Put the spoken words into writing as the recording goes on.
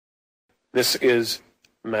This is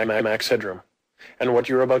Max Headroom, and what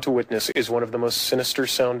you're about to witness is one of the most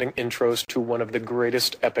sinister-sounding intros to one of the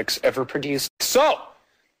greatest epics ever produced. So,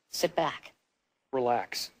 sit back,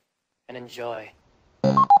 relax, and enjoy.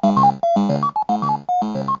 Dude,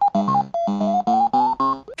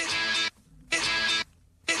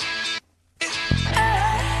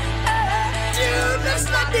 looks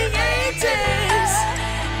like the 80's.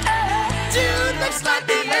 Dude, looks like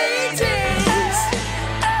the 80's.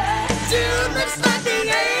 Dude, looks like the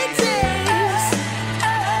 80's.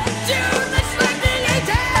 Dude, looks like the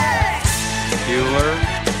 80's. Bueller.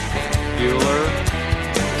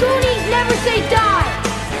 Goonies never say die.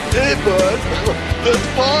 Hey, bud, let's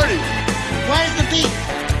party. Where's the beat?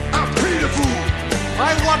 I'm Peter Fool.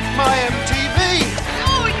 I want my MTV.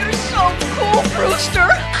 Oh, you're so cool,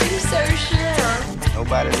 Brewster. I'm so sure.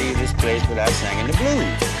 Nobody leave this place without singing the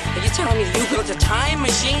blues. Are you telling me you built a time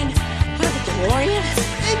machine? What a DeLorean?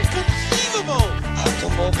 Inconceivable.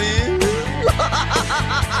 Automobile.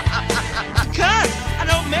 Cut! I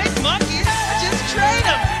don't make monkeys. I just trade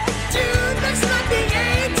them. Dude, looks like the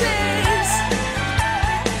 80's.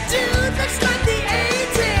 Dude, looks like the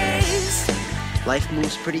 80's. Life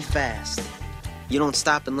moves pretty fast. You don't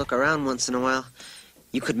stop and look around once in a while,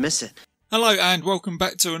 you could miss it. Hello and welcome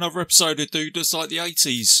back to another episode of Dude Looks Like the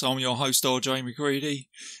 80's. I'm your host RJ McCready,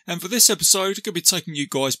 and for this episode I'm going to be taking you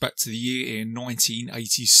guys back to the year in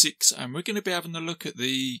 1986, and we're going to be having a look at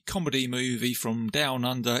the comedy movie from Down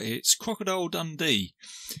Under. It's Crocodile Dundee.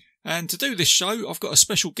 And to do this show I've got a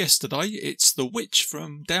special guest today. It's the Witch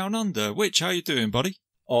from Down Under. Witch, how you doing, buddy?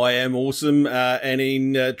 I am awesome, and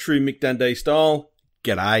in true Mick Dundee style,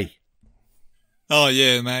 g'day. Oh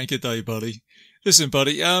yeah, man, good day, buddy. Listen,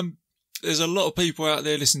 buddy, there's a lot of people out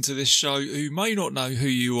there listening to this show who may not know who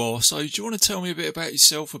you are. So do you want to tell me a bit about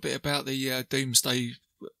yourself, a bit about the Doomsday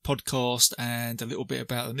podcast, and a little bit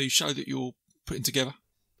about the new show that you're putting together?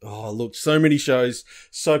 Oh, look, so many shows,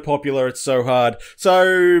 so popular, it's so hard.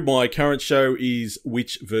 So my current show is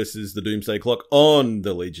Witch versus the Doomsday Clock on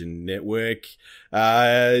the Legion Network.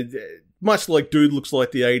 Much like Dude Looks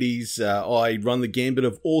Like the 80's, I run the gambit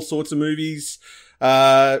of all sorts of movies,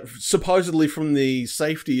 supposedly from the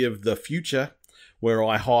safety of the future, where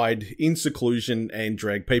I hide in seclusion and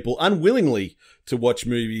drag people unwillingly to watch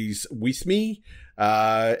movies with me.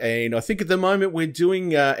 And I think at the moment we're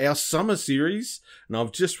doing our summer series, and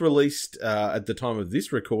I've just released, at the time of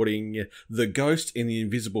this recording, The Ghost in the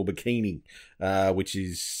Invisible Bikini, which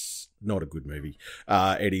is not a good movie.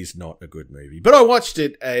 It is not a good movie. But I watched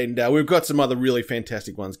it, and we've got some other really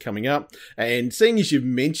fantastic ones coming up. And seeing as you've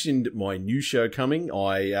mentioned my new show coming,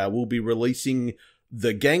 I will be releasing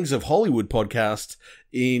the Gangs of Hollywood podcast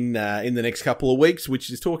in the next couple of weeks, which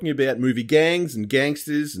is talking about movie gangs and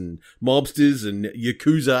gangsters and mobsters and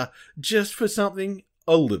Yakuza, just for something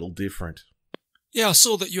a little different. Yeah, I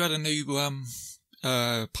saw that you had a new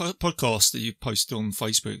podcast that you posted on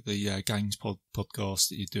Facebook, the Gangs podcast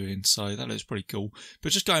that you're doing, so that looks pretty cool.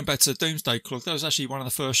 But just going back to the Doomsday Clock, that was actually one of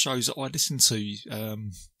the first shows that I listened to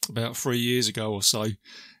about 3 years ago or so,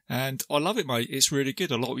 and I love it, mate. It's really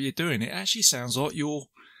good. I like what you're doing. It actually sounds like you're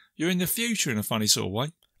in the future in a funny sort of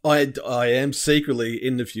way. I am secretly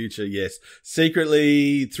in the future, yes.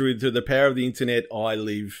 Secretly, through the power of the internet, I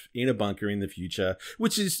live in a bunker in the future,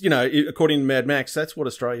 which is, according to Mad Max, that's what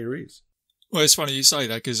Australia is. Well, it's funny you say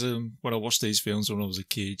that, because when I watched these films when I was a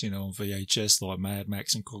kid, on VHS, like Mad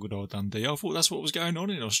Max and Crocodile Dundee, I thought that's what was going on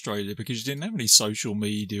in Australia, because you didn't have any social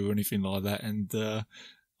media or anything like that, and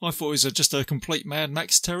I thought it was just a complete Mad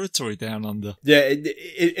Max territory down under. Yeah,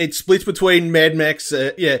 it splits between Mad Max,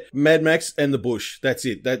 Mad Max and the bush. That's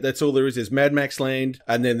it. That's all there is. There's Mad Max land,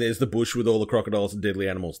 and then there's the bush with all the crocodiles and deadly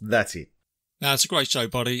animals. That's it. Now, it's a great show,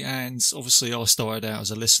 buddy, and obviously I started out as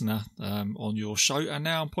a listener on your show, and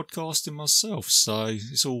now I'm podcasting myself, so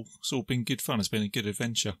it's all been good fun. It's been a good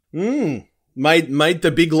adventure. Made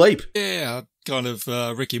the big leap. Yeah, kind of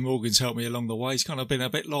Ricky Morgan's helped me along the way. He's kind of been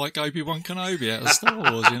a bit like Obi-Wan Kenobi out of Star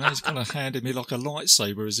Wars, He's kind of handed me like a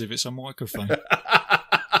lightsaber as if it's a microphone.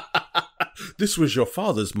 This was your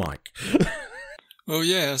father's mic. Well,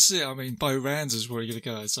 yeah, that's it. I mean, Bo Rands is where you're going to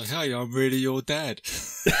go and say, hey, I'm really your dad.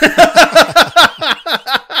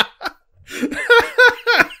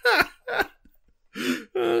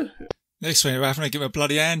 Next thing, you're having to get my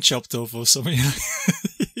bloody hand chopped off or something.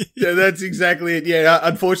 Yeah, that's exactly it. Yeah,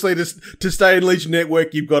 unfortunately, to stay in Legion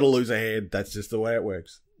Network, you've got to lose a hand. That's just the way it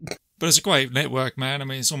works. But it's a great network, man. I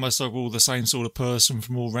mean, it's almost like we're all the same sort of person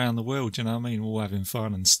from all around the world, you know what I mean? All having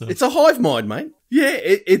fun and stuff. It's a hive mind, mate. Yeah,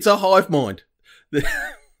 it's a hive mind.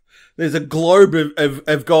 There's a globe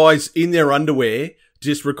of guys in their underwear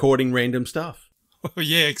just recording random stuff. Well,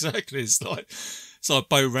 yeah, exactly. It's like It's like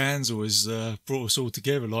Bo Ransel has brought us all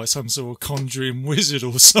together like some sort of conjuring wizard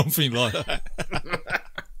or something like that.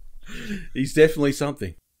 He's definitely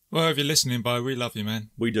something. Well, if you're listening, Bo, we love you,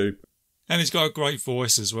 man. We do. And he's got a great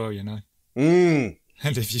voice as well, you know. Mm.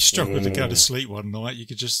 And if you struggle to go to sleep one night, you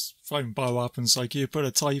could just phone Bo up and say, can you put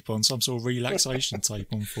a tape on, some sort of relaxation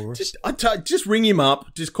tape on for us? Just ring him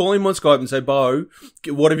up. Just call him on Skype and say, Bo,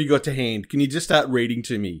 what have you got to hand? Can you just start reading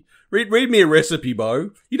to me? Read me a recipe,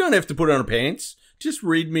 Bo. You don't have to put on pants. Just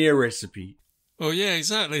read me a recipe. Oh, yeah,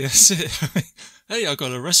 exactly. That's it. Hey, I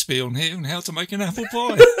got a recipe on here on how to make an apple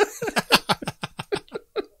pie.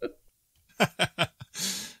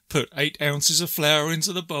 Put 8 ounces of flour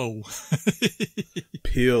into the bowl.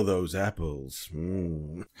 Peel those apples.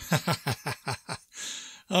 Mm.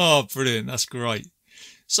 Oh, brilliant. That's great.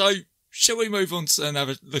 So, shall we move on and have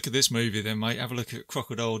a look at this movie then, mate? Have a look at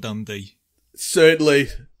Crocodile Dundee. Certainly.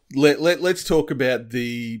 Let's talk about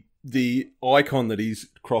the icon that is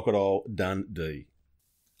Crocodile Dundee.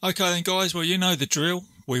 Okay then, guys. Well, you know the drill.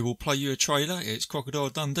 We will play you a trailer. It's Crocodile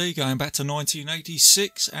Dundee going back to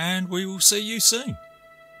 1986, and we will see you soon.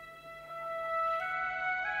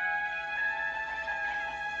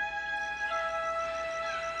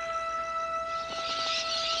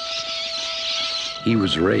 He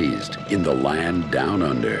was raised in the land down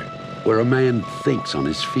under, where a man thinks on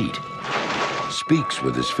his feet, speaks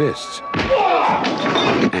with his fists,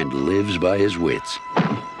 and lives by his wits.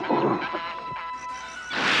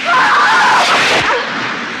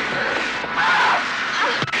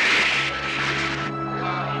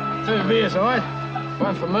 Two beers, all right?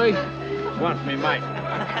 One for me, one for me mate.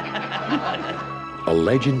 A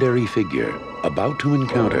legendary figure about to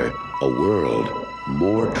encounter a world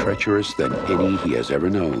more treacherous than any he has ever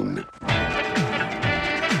known.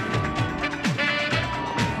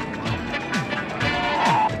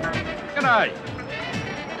 G'day.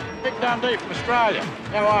 Dick Dundee from Australia.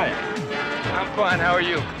 How are you? I'm fine, how are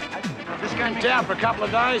you? Just came in town for a couple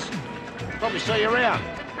of days. Probably see you around.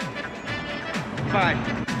 Bye.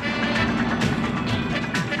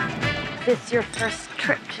 Is this your first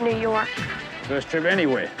trip to New York? First trip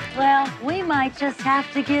anywhere. Well, we might just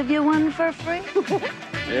have to give you one for free.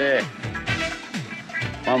 Yeah.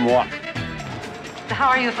 One what? How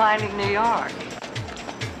are you finding New York?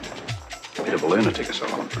 A bit of a lunatic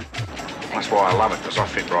asylum. That's why I love it, because I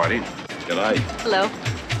fit right in. G'day. Hello.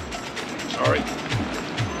 Sorry.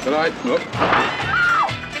 G'day. Look.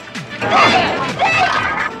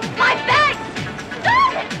 My bag!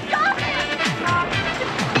 Stop it! Stop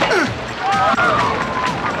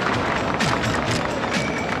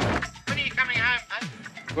When are you coming home, mate?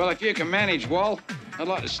 Well, if you can manage, Wal, I'd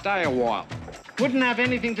like to stay a while. Wouldn't have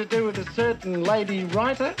anything to do with a certain lady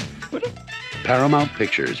writer, would it? Paramount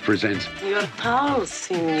Pictures presents Your house,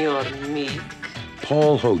 Senor Meek.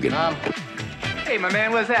 Paul Hogan Hey, my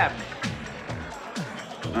man, what's happening?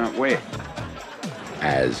 Where?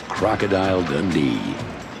 as Crocodile Dundee.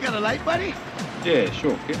 You got a light, buddy? Yeah,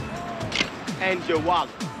 sure, kid. And your wallet.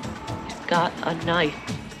 Got a knife.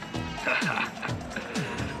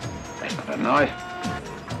 That's not a knife.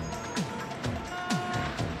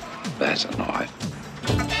 That's a knife.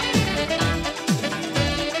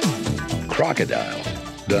 Crocodile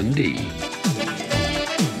Dundee.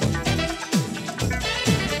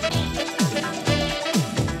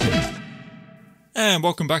 And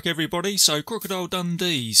welcome back, everybody. So, Crocodile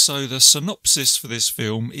Dundee. So, the synopsis for this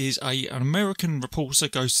film is an American reporter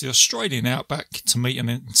goes to the Australian outback to meet an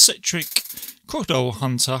eccentric crocodile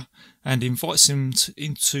hunter and invites him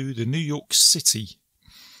into the New York City.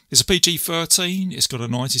 It's a PG-13, it's got a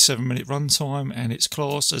 97-minute runtime, and it's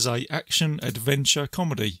classed as a action-adventure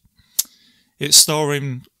comedy. It's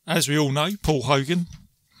starring, as we all know, Paul Hogan,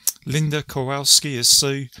 Linda Kowalski as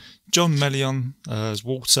Sue, John Mellion as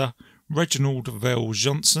Walter, Reginald Vell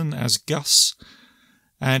Johnson as Gus,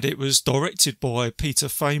 and it was directed by Peter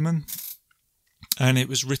Feynman, and it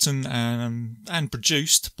was written and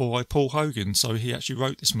produced by Paul Hogan, so he actually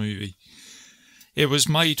wrote this movie. It was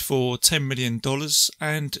made for $10 million,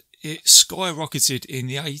 and it skyrocketed in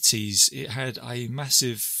the 80s. It had a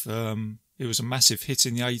massive, it was a massive hit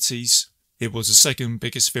in the 80s. It was the second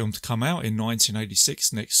biggest film to come out in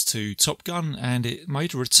 1986 next to Top Gun, and it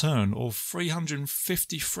made a return of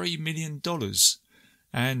 $353 million.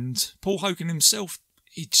 And Paul Hogan himself,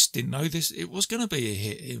 he just didn't know this. It was going to be a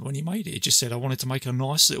hit when he made it. He just said, I wanted to make a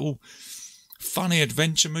nice little funny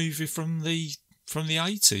adventure movie from the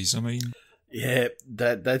 80s. I mean... Yeah,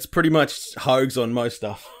 that's pretty much Hogs on most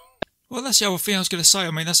stuff. Well, that's the other thing I was going to say.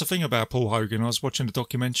 I mean, that's the thing about Paul Hogan. I was watching a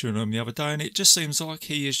documentary on him the other day, and it just seems like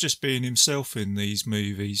he is just being himself in these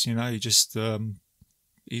movies. You know, he just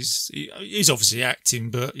he's obviously acting,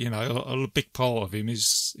 but you know, a big part of him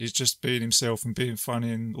is just being himself and being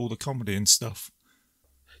funny and all the comedy and stuff.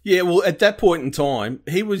 Yeah, well, at that point in time,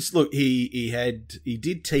 he was he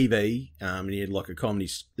did TV, and he had like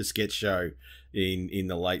a sketch show in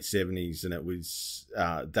the late 70s, and it was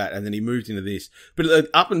that, and then he moved into this. But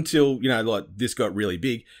up until, you know, like this got really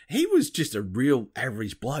big, he was just a real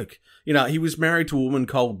average bloke. You know, he was married to a woman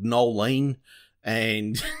called Nolene,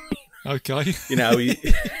 and okay, you know,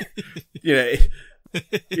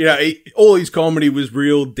 all his comedy was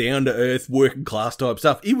real down to earth, working class type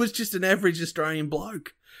stuff. He was just an average Australian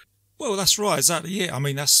bloke. Well, that's right, exactly. Yeah, I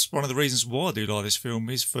mean, that's one of the reasons why I do like this film,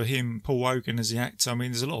 is for him, Paul Hogan, as the actor. I mean,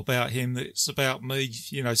 there's a lot about him that's about me,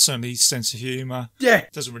 you know, certainly his sense of humour. Yeah.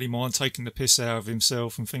 Doesn't really mind taking the piss out of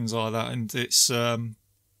himself and things like that. And it's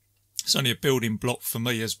only a building block for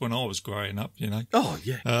me as when I was growing up, you know. Oh,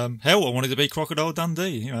 yeah. Hell, I wanted to be Crocodile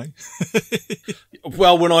Dundee, you know.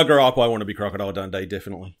 Well, when I grow up, I want to be Crocodile Dundee,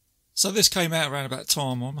 definitely. So this came out around about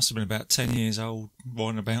time, I must have been about 10 years old,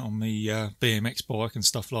 riding about on me BMX bike and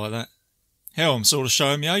stuff like that. Hell, I'm sort of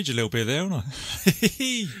showing my age a little bit there, aren't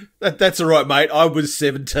I? That's all right, mate. I was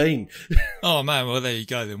 17. Oh, man, well, there you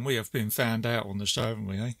go then. We have been found out on the show, haven't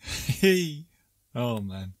we, eh? Oh,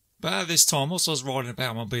 man. But at this time, whilst I was riding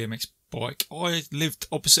about on my BMX bike, I lived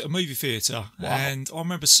opposite a movie theatre. Wow. And I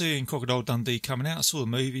remember seeing Crocodile Dundee coming out. I saw the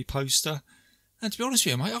movie poster. And to be honest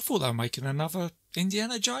with you, mate, I thought they were making another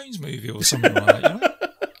Indiana Jones movie or something like that, you know?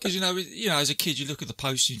 Because, you know, as a kid, you look at the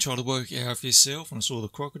poster and you try to work it out for yourself. And I saw the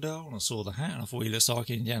crocodile and I saw the hat and I thought he looks like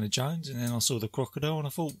Indiana Jones. And then I saw the crocodile and I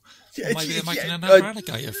thought, well, maybe they're making another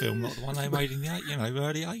alligator film like the one they made in the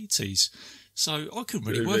early 80s. So I couldn't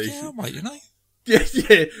really work it out, mate, you know?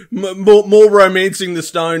 Yeah. More romancing the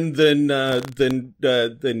stone than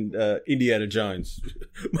Indiana Jones.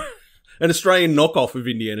 An Australian knockoff of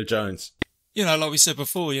Indiana Jones. You know, like we said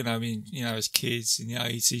before, you know, I mean, you know, as kids in the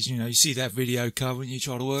 80s, you know, you see that video cover and you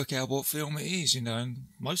try to work out what film it is, you know, and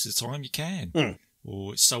most of the time you can.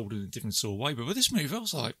 Or it's sold in a different sort of way. But with this movie, I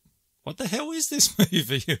was like, what the hell is this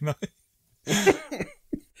movie, you know?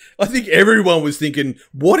 I think everyone was thinking,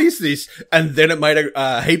 what is this? And then it made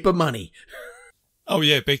a heap of money. Oh,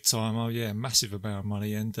 yeah, big time. Oh, yeah, massive amount of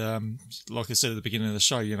money. And like I said at the beginning of the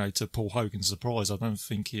show, you know, to Paul Hogan's surprise, I don't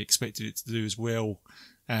think he expected it to do as well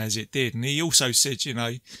as it did. And he also said, you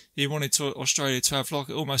know, he wanted Australia to have like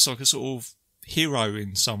almost like a sort of hero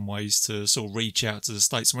in some ways to sort of reach out to the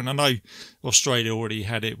States. I mean, I know Australia already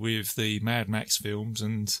had it with the Mad Max films,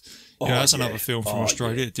 and you know, that's another film from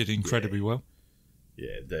Australia that did incredibly well.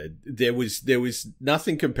 Yeah, there was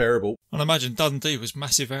nothing comparable. And I imagine Dundee was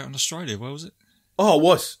massive out in Australia, well, was it? Oh,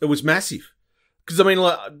 it was massive. Because I mean,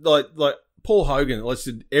 like Paul Hogan, like I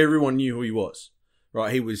said, everyone knew who he was,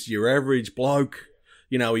 right? He was your average bloke.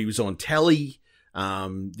 You know, he was on telly.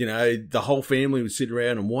 You know, the whole family would sit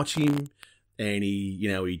around and watch him, and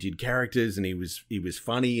he did characters, and he was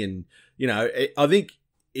funny, and you know, I think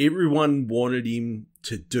everyone wanted him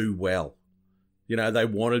to do well. You know, they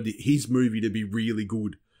wanted his movie to be really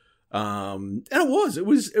good, and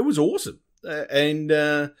it was awesome. And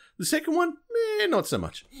the second one, not so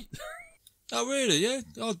much. Oh, really? Yeah,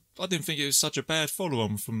 I didn't think it was such a bad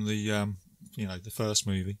follow-on from the the first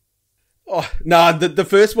movie. Oh no, the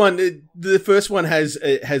first one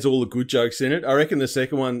has all the good jokes in it. I reckon the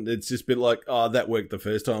second one, it's just a bit like, oh, that worked the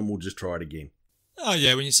first time, we'll just try it again. Oh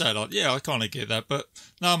yeah, when you say like, yeah, I kind of get that, but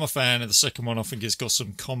no, I'm a fan of the second one. I think it's got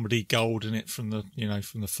some comedy gold in it from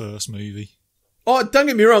the first movie. Oh, don't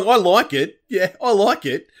get me wrong, I like it. Yeah, I like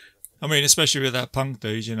it. I mean, especially with that punk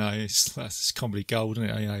dude, you know, that's comedy gold, isn't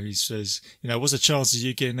it? You know, he says, you know, what's the chances of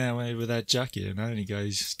you getting out with that jacket? You know, and he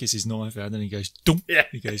goes, gets his knife out, and then he goes, dump. Yeah.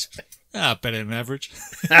 He goes, better than average.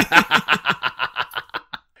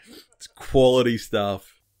 It's quality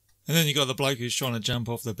stuff. And then you got the bloke who's trying to jump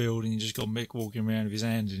off the building. You just got Mick walking around with his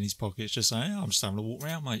hand in his pockets, just saying, I'm just having a walk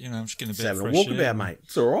around, mate. You know, I'm just getting a bit of fresh air. Having a walkabout, mate.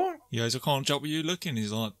 It's all right. He goes, I can't jump with you looking.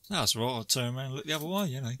 He's like, that's all right. I'll turn around and look the other way,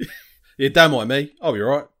 you know. Yeah, don't mind me. I'll be all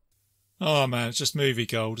right. Oh man, it's just movie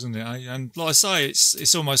gold, isn't it? And like I say,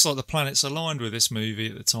 it's almost like the planets aligned with this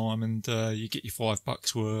movie at the time, and you get your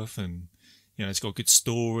 $5 worth, and you know it's got a good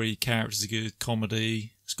story, characters are good,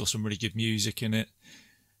 comedy, it's got some really good music in it,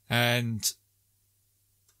 and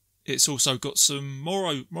it's also got some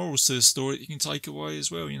morals to the story that you can take away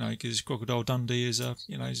as well. You know, because Crocodile Dundee is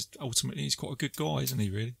ultimately he's quite a good guy, isn't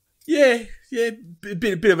he? Really? Yeah,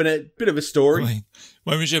 bit of a story. I mean,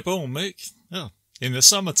 when was you born, Mick? Oh. In the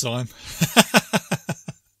summertime.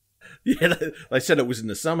 Yeah, they said it was in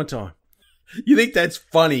the summertime. You think that's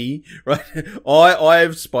funny, right? I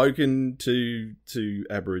have spoken to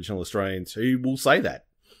Aboriginal Australians who will say that.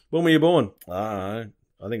 When were you born? I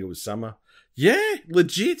I think it was summer. Yeah,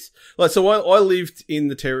 legit. Like, so I lived in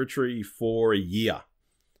the Territory for a year.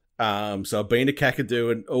 So I've been to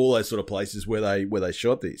Kakadu and all those sort of places where they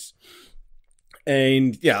shot this.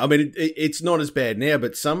 And yeah, I mean, it's not as bad now,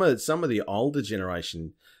 but some of the older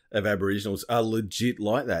generation of Aboriginals are legit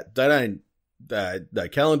like that. They don't, no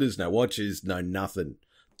calendars, no watches, no nothing.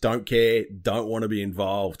 Don't care, don't want to be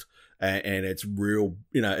involved. And it's real,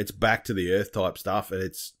 it's back to the earth type stuff. And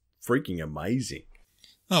it's freaking amazing.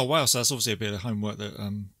 Oh, wow. So that's obviously a bit of homework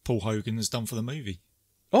that Paul Hogan has done for the movie.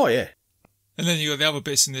 Oh, yeah. And then you got the other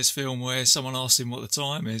bits in this film where someone asks him what the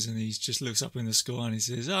time is and he just looks up in the sky and he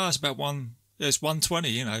says, it's about it's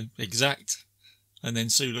 1:20, exact. And then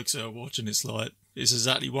Sue looks at her watch and it's like, it's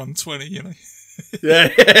exactly 1:20, Yeah.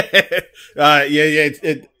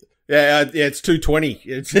 It's 2:20.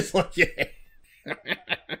 It's just like, yeah.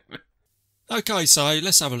 Okay, so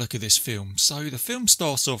let's have a look at this film. So the film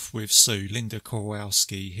starts off with Sue, Linda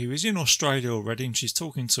Kowalski, who is in Australia already, and she's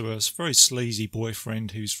talking to her very sleazy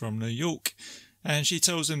boyfriend who's from New York. And she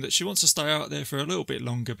tells him that she wants to stay out there for a little bit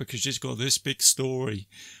longer because she's got this big story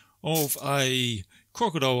of a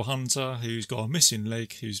crocodile hunter who's got a missing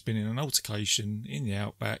leg, who's been in an altercation in the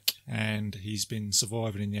outback, and he's been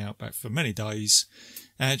surviving in the outback for many days.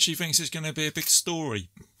 And she thinks it's going to be a big story.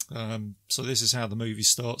 So this is how the movie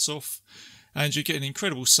starts off. And you get an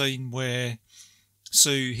incredible scene where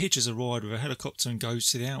Sue hitches a ride with a helicopter and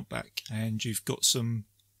goes to the outback. And you've got some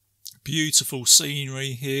beautiful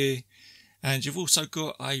scenery here. And you've also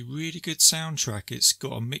got a really good soundtrack. It's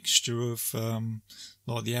got a mixture of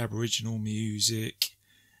like the Aboriginal music.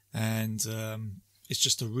 And it's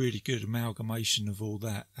just a really good amalgamation of all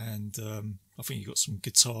that. And I think you've got some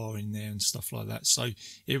guitar in there and stuff like that. So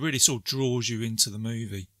it really sort of draws you into the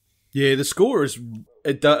movie. Yeah, the score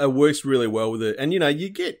it works really well with it, and you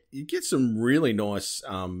get some really nice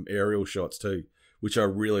aerial shots too, which I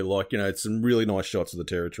really like. It's some really nice shots of the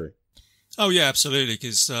Territory. Oh yeah, absolutely.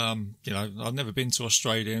 Because I've never been to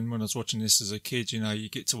Australia, and when I was watching this as a kid, you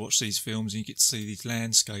get to watch these films and you get to see these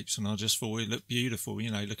landscapes, and I just thought it looked beautiful.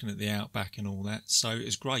 Looking at the outback and all that, so it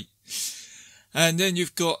was great. And then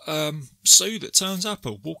you've got Sue that turns up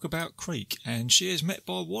at Walkabout Creek, and she is met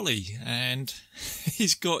by Wally, and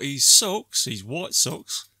he's got his socks, his white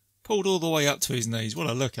socks, pulled all the way up to his knees. What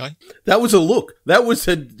a look, eh? That was a look. That was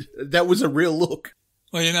a real look.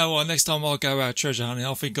 Well, you know what? Next time I go out treasure hunting,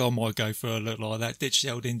 I think I might go for a look like that. Ditch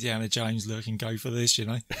the old Indiana Jones look and go for this,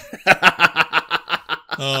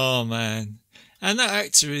 Oh man! And that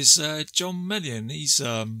actor is John Mellion.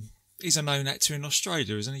 He's a known actor in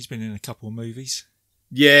Australia, isn't he? He's been in a couple of movies.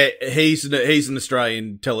 Yeah, he's an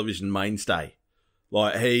Australian television mainstay.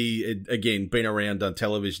 Like, he, again, been around, done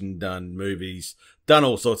television, done movies, done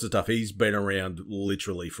all sorts of stuff. He's been around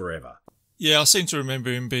literally forever. Yeah, I seem to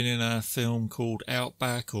remember him being in a film called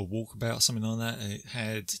Outback or Walkabout, something like that. It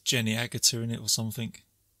had Jenny Agutter in it or something.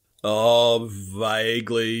 Oh,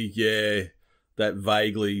 vaguely, yeah. That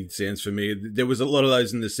vaguely sounds familiar. There was a lot of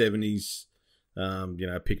those in the 70s.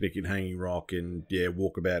 Picnic in Hanging Rock and,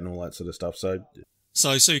 Walkabout and all that sort of stuff.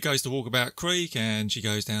 So Sue goes to Walkabout Creek and she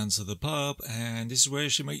goes down to the pub, and this is where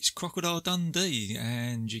she meets Crocodile Dundee,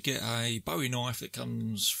 and you get a Bowie knife that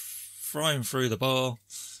comes flying through the bar,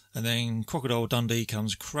 and then Crocodile Dundee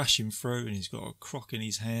comes crashing through, and he's got a croc in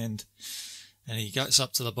his hand, and he gets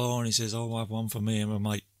up to the bar and he says, I'll have one for me and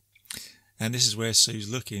my mate. And this is where Sue's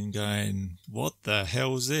looking, going, what the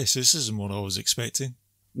hell is this? This isn't what I was expecting.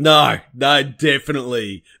 No,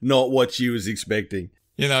 definitely not what she was expecting.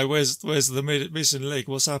 Where's the missing leg?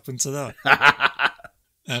 What's happened to that?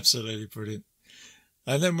 Absolutely brilliant.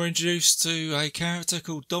 And then we're introduced to a character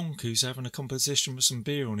called Donk, who's having a competition with some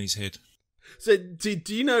beer on his head. So, do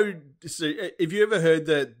you know? So, have you ever heard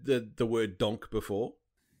the word donk before?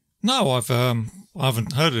 No, I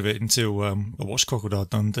haven't heard of it until I watched Crocodile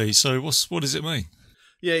Dundee. So, what does it mean?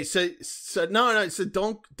 Yeah, so no. So,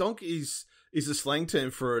 donk is a slang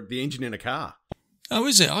term for the engine in a car. Oh,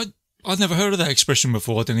 is it? I'd never heard of that expression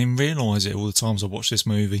before. I didn't even realise it all the times I watched this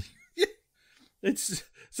movie. Yeah,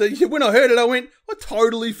 so when I heard it, I went, I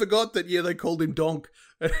totally forgot that. Yeah, they called him Donk.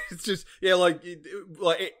 It's just like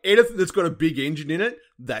anything that's got a big engine in it,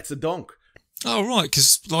 that's a donk. Oh right,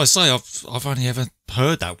 because like I say, I've only ever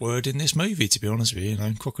heard that word in this movie. To be honest with you,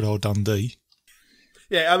 Crocodile Dundee.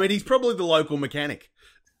 Yeah, I mean he's probably the local mechanic.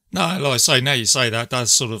 No, like I say, now you say that,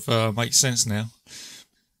 does sort of make sense now.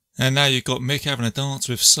 And now you've got Mick having a dance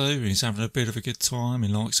with Sue, and he's having a bit of a good time. He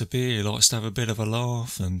likes a beer, he likes to have a bit of a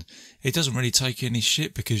laugh, and he doesn't really take any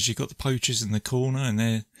shit because you've got the poachers in the corner, and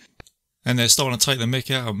they're starting to take the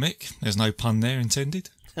mick out of Mick. There's no pun there intended.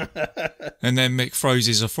 And then Mick throws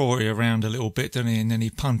his authority around a little bit, doesn't he? And then he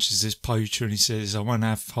punches this poacher and he says, I won't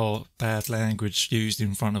have bad language used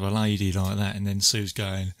in front of a lady like that. And then Sue's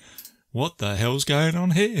going, what the hell's going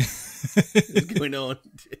on here? What's going on?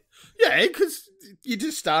 Yeah, because you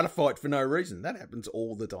just start a fight for no reason. That happens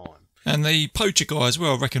all the time. And the poacher guy as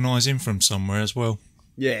well, recognise him from somewhere as well.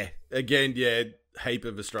 Yeah, again, yeah, heap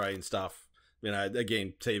of Australian stuff. You know,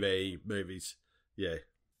 again, TV, movies, yeah.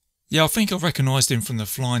 Yeah, I think I recognised him from the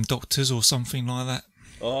Flying Doctors or something like that.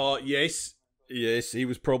 Oh, yes. Yes, he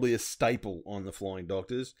was probably a staple on the Flying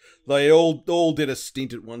Doctors. They all did a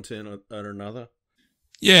stint at one turn or another.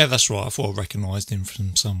 Yeah, that's right. I thought I recognised him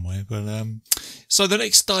from somewhere. But so the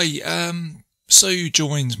next day, Sue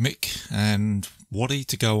joins Mick and Waddy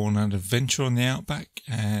to go on an adventure on the outback,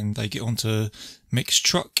 and they get onto Mick's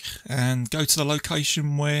truck and go to the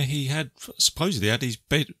location where he had supposedly had his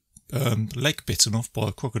leg bitten off by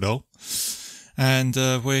a crocodile, and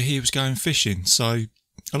where he was going fishing. So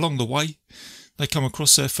along the way they come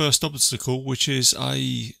across their first obstacle, which is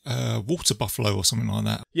a water buffalo or something like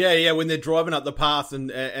that. Yeah, when they're driving up the path and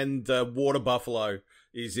the water buffalo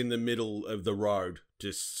is in the middle of the road,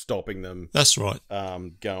 just stopping them. That's right.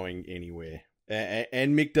 Going anywhere.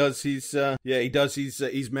 And Mick does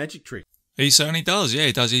his magic trick. He certainly does. Yeah,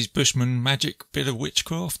 he does his Bushman magic bit of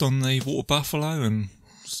witchcraft on the water buffalo and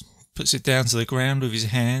puts it down to the ground with his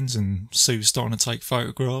hands, and Sue's starting to take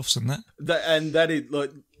photographs and that.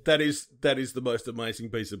 That is the most amazing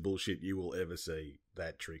piece of bullshit you will ever see.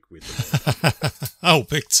 That trick with them. Oh,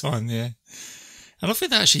 big time, yeah. And I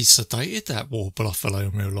think they actually sedated that water buffalo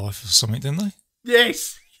in real life or something, didn't they?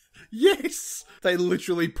 Yes. They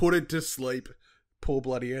literally put it to sleep. Poor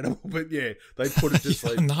bloody animal, but yeah, they put it to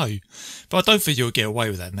sleep. No, but I don't think you'll get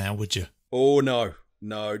away with that now, would you? Oh,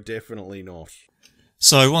 no, definitely not.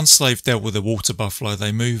 So once they've dealt with the water buffalo,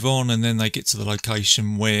 they move on, and then they get to the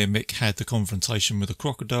location where Mick had the confrontation with the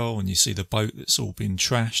crocodile, and you see the boat that's all been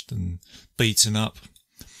trashed and beaten up.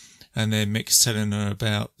 And then Mick's telling her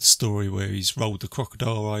about the story where he's rolled the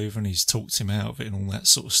crocodile over and he's talked him out of it and all that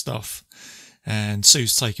sort of stuff. And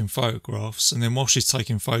Sue's taking photographs, and then while she's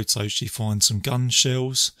taking photos, she finds some gun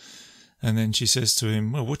shells, and then she says to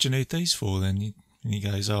him, well, what do you need these for then? And he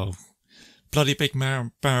goes, oh, bloody big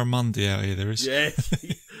barramundi out here there is.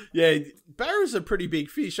 Yeah, barras are pretty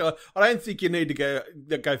big fish. I don't think you need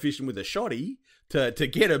to go fishing with a shotty to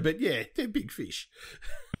get her, but yeah, they're big fish.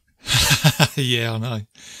 Yeah, I know.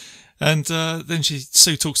 And then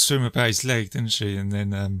Sue talks to him about his leg, doesn't she? And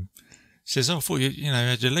then she says, oh, I thought you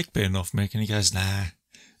had your leg bitten off, Mick. And he goes, nah,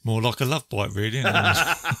 more like a love bite, really. And then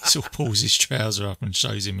he sort of pulls his trouser up and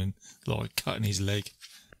shows him and like cutting his leg.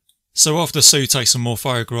 So after Sue takes some more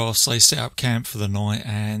photographs, they set up camp for the night,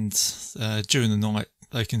 and during the night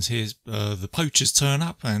they can hear the poachers turn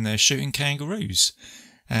up and they're shooting kangaroos.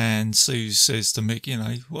 And Sue says to Mick,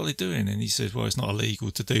 what are they doing? And he says, well, it's not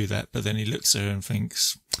illegal to do that. But then he looks at her and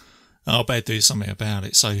thinks, oh, I better do something about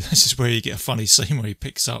it. So this is where you get a funny scene where he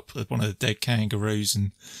picks up one of the dead kangaroos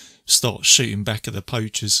and starts shooting back at the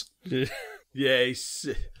poachers. Yeah,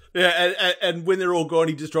 and when they're all gone,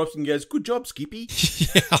 he just drops and goes, good job, Skippy.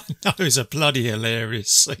 Yeah, I know. It's a bloody hilarious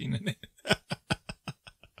scene, isn't it?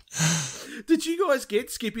 Did you guys get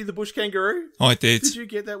Skippy the bush kangaroo? I did. Did you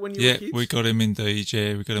get that when you were kids? Yeah, we got him indeed.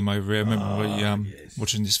 Yeah, we got him over here. I remember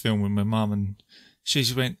watching this film with my mum, and she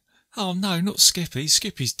just went, oh, no, not Skippy.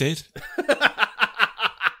 Skippy's dead.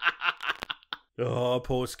 Oh,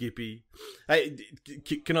 poor Skippy. Hey,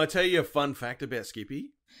 can I tell you a fun fact about Skippy?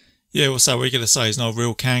 Yeah, what's that? We're going to say it's not a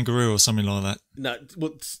real kangaroo or something like that. No,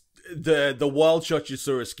 well, the wild shot you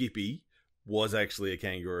saw of Skippy was actually a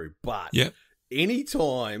kangaroo. But any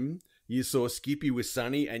time you saw Skippy with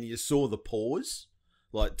Sonny and you saw the paws,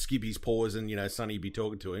 like Skippy's paws and, Sonny be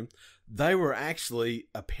talking to him, they were actually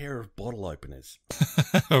a pair of bottle openers.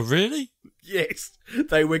 Oh, really? Yes,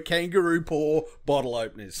 they were kangaroo paw bottle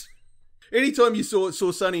openers. Anytime you saw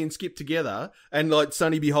Sonny and Skip together, and like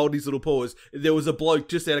Sonny be holding his little paws, there was a bloke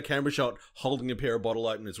just out of camera shot holding a pair of bottle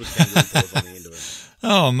openers with kangaroo paws on the end of it.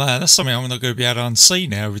 Oh man, that's something I'm not going to be able to unsee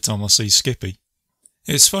now every time I see Skippy.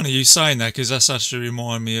 It's funny you saying that, because that's actually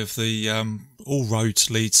remind me of the all roads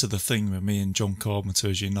lead to the thing with me and John Carpenter,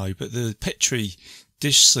 as you know. But the Petri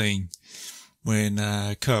dish scene when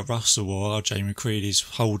Kurt Russell or RJ McCready's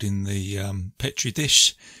holding the Petri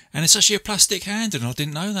dish. And it's actually a plastic hand, and I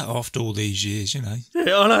didn't know that after all these years,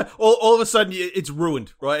 Yeah, I know. All of a sudden, it's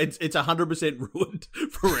ruined, right? It's 100% ruined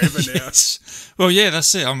forever now. Yes. Well, yeah,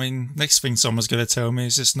 that's it. I mean, next thing someone's going to tell me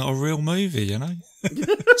is it's not a real movie,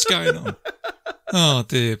 What's going on? Oh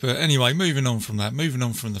dear, but anyway, moving on from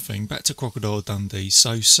the thing, back to Crocodile Dundee.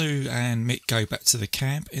 So Sue and Mick go back to the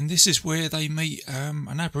camp, and this is where they meet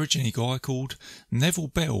an Aborigine guy called Neville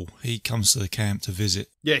Bell. He comes to the camp to visit.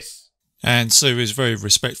 Yes. And Sue is very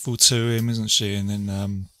respectful to him, isn't she? And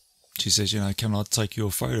then she says, can I take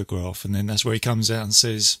your photograph? And then that's where he comes out and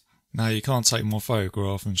says, no, you can't take my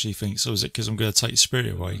photograph. And she thinks, is it because I'm going to take your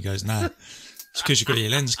spirit away? He goes, no, it's because you've got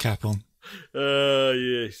your lens cap on.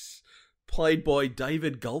 Yes. Played by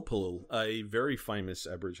David Gulpilil, a very famous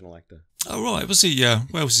Aboriginal actor. Oh, right. Was he?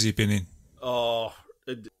 What else has he been in? Oh,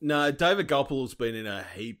 no, David Gulpilil's been in a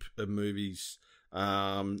heap of movies.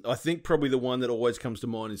 I think probably the one that always comes to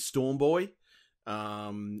mind is Storm Boy.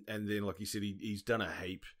 And then, like you said, he's done a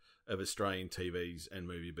heap of Australian TVs and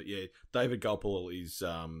movies. But yeah, David Gulpilil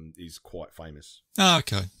is quite famous. Oh,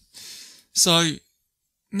 okay. So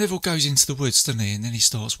Neville goes into the woods, doesn't he? And then he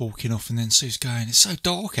starts walking off, and then Sue's going, it's so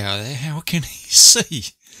dark out there, how can he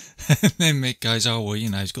see? And then Mick goes, oh, well,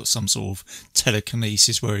 he's got some sort of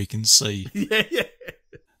telekinesis where he can see. Yeah.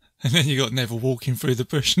 And then you got Neville walking through the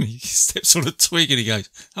bush, and he steps on a twig, and he goes,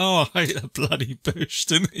 oh, I hate the bloody bush,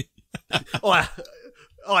 doesn't he? I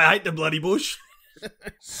hate the bloody bush.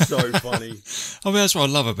 So funny. I mean, that's what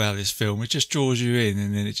I love about this film. It just draws you in,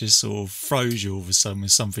 and then it just sort of throws you all of a sudden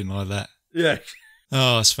with something like that. Yeah.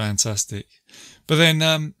 Oh, it's fantastic. But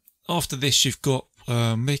then after this, you've got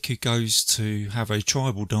Mick, who goes to have a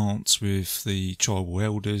tribal dance with the tribal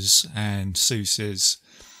elders, and Sue says,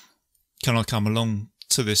 can I come along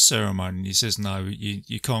to this ceremony? And he says, no,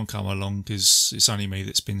 you can't come along because it's only me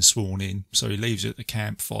that's been sworn in. So he leaves at the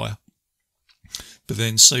campfire. But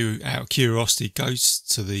then Sue, out of curiosity, goes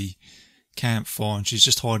to the campfire, and she's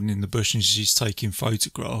just hiding in the bush, and she's taking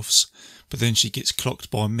photographs. But then she gets clocked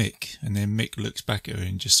by Mick, and then Mick looks back at her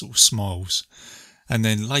and just sort of smiles. And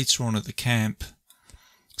then later on at the camp,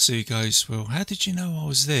 Sue goes, well, how did you know I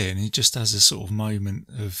was there? And he just has a sort of moment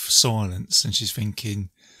of silence, and she's thinking,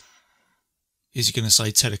 is he going to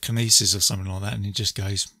say telekinesis or something like that? And he just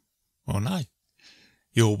goes, well, no,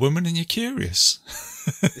 you're a woman and you're curious.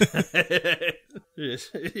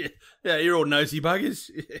 Yes. Yeah, you're all nosy buggers.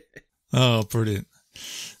 Oh, brilliant.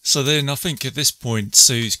 So then I think at this point,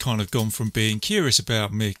 Sue's kind of gone from being curious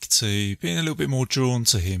about Mick to being a little bit more drawn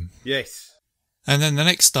to him. Yes. And then the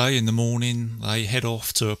next day in the morning, they head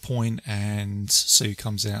off to a point, and Sue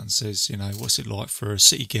comes out and says, what's it like for a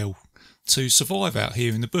city girl to survive out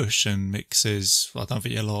here in the bush? And Mick says, I don't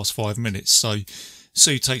think it'll last 5 minutes. So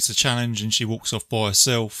Sue takes the challenge and she walks off by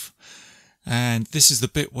herself. And this is the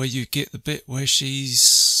bit where you get the bit where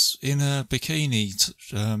she's in a bikini,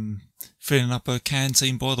 filling up her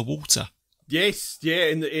canteen by the water. Yes, yeah,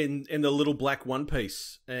 in the little black one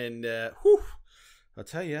piece. And whew, I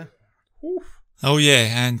tell you, whew. Oh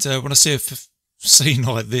yeah, and when I see a scene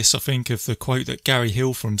like this, I think of the quote that Gary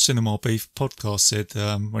Hill from Cinema Beef podcast said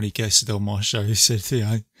when he guested on my show. He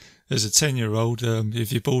said, as a 10-year-old,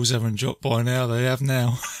 if your balls haven't dropped by now, they have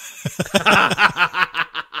now.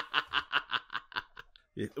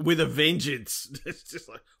 With a vengeance. It's just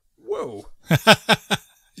like, whoa.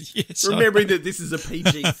 Yes, remembering that this is a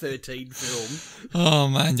PG-13 film. Oh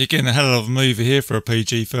man, you're getting a hell of a movie here for a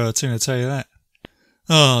PG-13, I tell you that.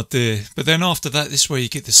 Oh dear. But then after that, this is where you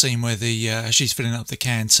get the scene where she's filling up the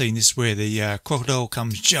canteen. This is where the crocodile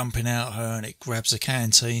comes jumping out at her, and it grabs the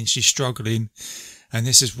canteen. She's struggling. And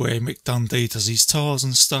this is where Mick Dundee does his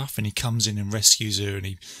Tarzan stuff, and he comes in and rescues her, and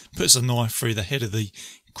he puts a knife through the head of the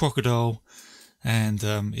crocodile, and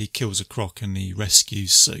he kills a croc and he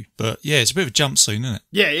rescues Sue. But yeah, it's a bit of a jump scene, isn't it?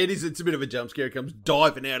 Yeah, it is. It's a bit of a jump scare. It comes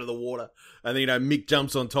diving out of the water, and then Mick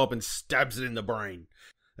jumps on top and stabs it in the brain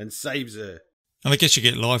and saves her. And I guess you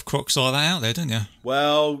get live crocs like that out there, don't you?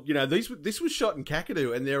 Well, this was shot in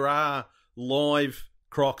Kakadu, and there are live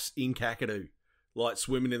crocs in Kakadu, like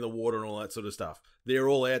swimming in the water and all that sort of stuff. They're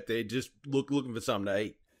all out there just looking for something to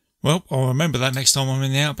eat. Well, I'll remember that next time I'm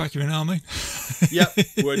in the outback, you know what I mean?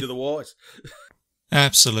 Yep, word to the wise.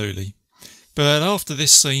 Absolutely. But after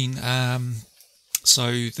this scene,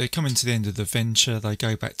 so they're coming to the end of the venture. They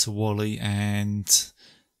go back to Wally, and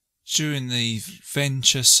during the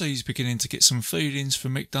venture, Sue's beginning to get some feelings for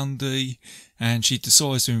Mick Dundee, and she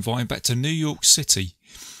decides to invite him back to New York City.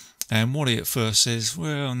 And Wally at first says,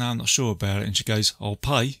 well, no, I'm not sure about it. And she goes, I'll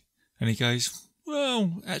pay. And he goes,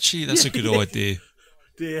 well, actually, that's a good idea.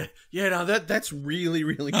 Yeah, no, that's really,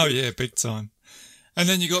 really good. Oh, yeah, big time. And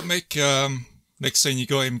then you got Mick, next scene you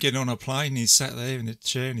got him getting on a plane. He's sat there in a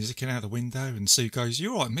chair and he's looking out the window, and Sue goes,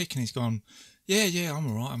 you all right, Mick? And he's gone, yeah, I'm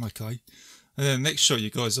all right, I'm okay. And then the next shot you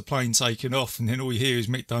got is the plane taking off, and then all you hear is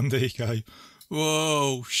Mick Dundee go,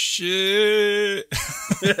 whoa, shit.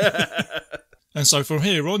 And so from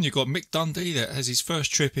here on, you've got Mick Dundee that has his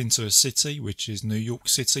first trip into a city, which is New York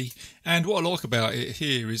City. And what I like about it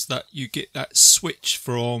here is that you get that switch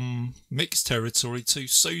from Mick's territory to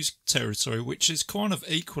Sue's territory, which is kind of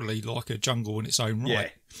equally like a jungle in its own right. Yeah.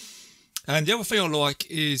 And the other thing I like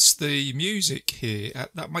is the music here.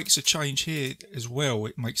 That makes a change here as well.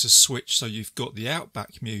 It makes a switch. So you've got the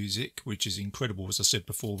Outback music, which is incredible, as I said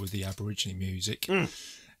before, with the Aborigine music.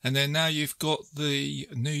 And then now you've got the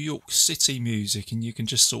New York City music, and you can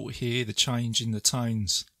just sort of hear the change in the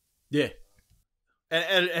tones. Yeah.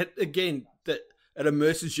 And again, it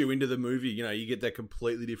immerses you into the movie. You know, you get that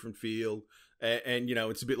completely different feel. And you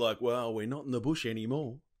know, it's a bit like, well, we're not in the bush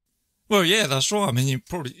anymore. Well, yeah, that's right. I mean, you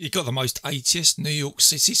got the most 80th New York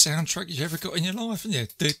City soundtrack you've ever got in your life, haven't you?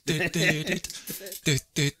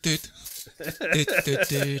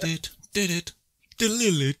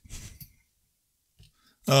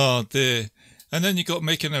 Oh dear. And then you got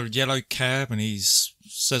Mick in a yellow cab, and he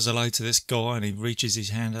says hello to this guy, and he reaches his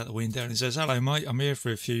hand out the window and he says, "Hello mate, I'm here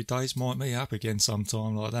for a few days, might meet up again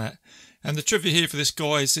sometime," like that. And the trivia here for this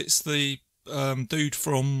guy is it's the dude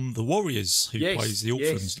from The Warriors who plays the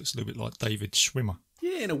orphans. Looks a little bit like David Schwimmer.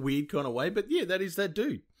 Yeah, in a weird kind of way, but yeah, that is that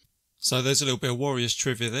dude. So there's a little bit of Warriors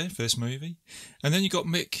trivia there for this movie. And then you got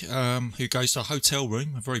Mick, who goes to a hotel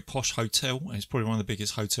room, a very posh hotel. It's probably one of the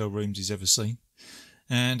biggest hotel rooms he's ever seen.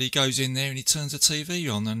 And he goes in there and he turns the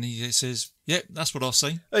TV on and he says, "Yep, that's what I've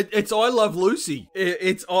seen." It's I Love Lucy.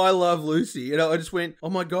 It's I Love Lucy. You know, I just went, oh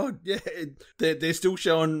my God, yeah, they're still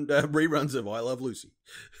showing reruns of I Love Lucy.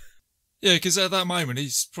 Yeah, because at that moment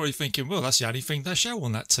he's probably thinking, well, that's the only thing they show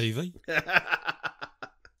on that TV.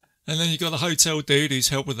 And then you got the hotel dude who's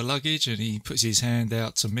helped with the luggage, and he puts his hand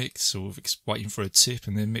out to Mick, sort of waiting for a tip,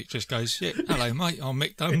 and then Mick just goes, "Yeah, hello mate, I'm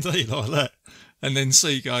Mick Dundee," like that. And then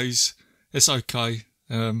C goes, "It's okay."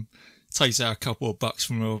 Takes out a couple of bucks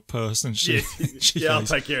from her purse, and she goes, I'll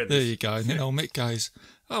take care of this. There you go. And then old Mick goes,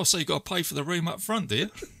 "Oh, so you got to pay for the room up front, do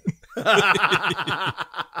you?"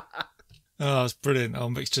 Oh, it's brilliant.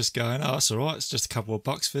 Old Mick's just going, "Oh, that's all right. It's just a couple of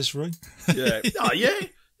bucks for this room." Yeah. Oh, yeah.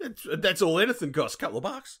 That's all anything costs, a couple of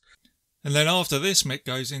bucks. And then after this, Mick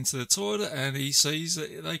goes into the toilet and he sees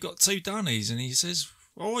that they got 2 dunnies, and he says,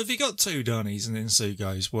 "Oh, have you got 2 dunnies?" And then Sue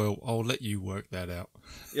goes, "Well, I'll let you work that out."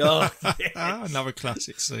 Oh, yes. Another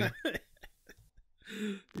classic scene.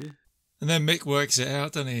 Yeah. And then Mick works it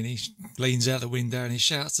out, doesn't he? And he leans out the window and he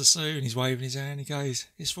shouts to Sue, and he's waving his hand. He goes,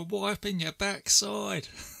 "It's for wiping your backside."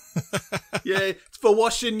 Yeah, it's for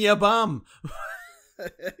washing your bum.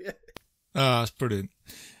 Ah, it's brilliant.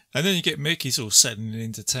 And then you get Mick, he's all settling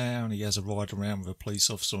into town. He has a ride around with a police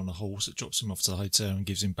officer on a horse that drops him off to the hotel and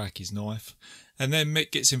gives him back his knife. And then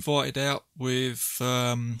Mick gets invited out with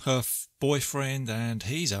her boyfriend, and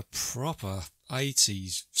he's a proper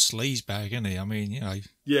 80s sleazebag, isn't he? I mean, you know.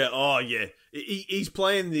 Yeah, oh yeah. He's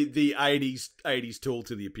playing the 80s tool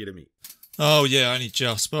to the epitome. Oh, yeah, only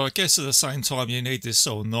just. But I guess at the same time, you need this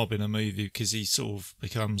sort of knob in a movie because he sort of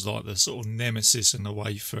becomes like the sort of nemesis in a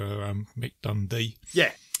way for Mick Dundee.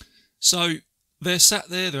 Yeah. So they're sat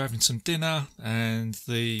there, they're having some dinner, and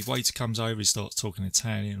the waiter comes over, he starts talking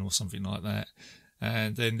Italian or something like that.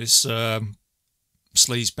 And then this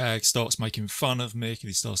sleazebag starts making fun of Mick, and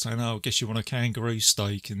he starts saying, "Oh, I guess you want a kangaroo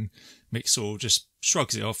steak." And Mick sort of just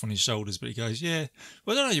shrugs it off on his shoulders, but he goes, "Yeah,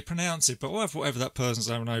 well, I don't know how you pronounce it, but whatever that person's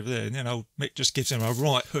having over there." And then old Mick just gives him a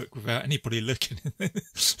right hook without anybody looking. And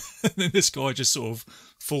then this guy just sort of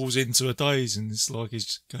falls into a daze, and it's like he's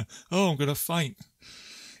just going, "Oh, I'm going to faint."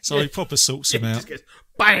 So he proper sorts him out. Just goes,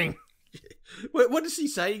 bang! What does he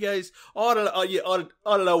say? He goes, "I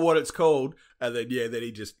don't know what it's called." And then, then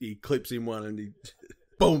he clips him one and he,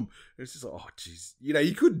 boom. It's just like, oh, jeez. You know,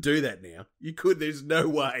 you couldn't do that now. There's no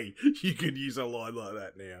way you could use a line like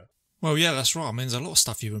that now. Well, yeah, that's right. I mean, there's a lot of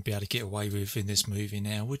stuff you wouldn't be able to get away with in this movie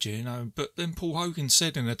now, would you? You know, but then Paul Hogan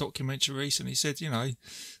said in a documentary recently, he said, you know,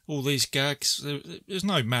 all these gags, there's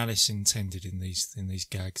no malice intended in these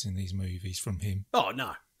gags in these movies from him. Oh,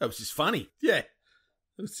 no. That was just funny. Yeah.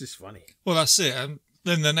 It was just funny. Well, that's it. And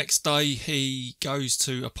then the next day he goes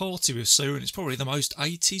to a party with Sue, and it's probably the most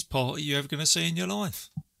 80s party you're ever going to see in your life.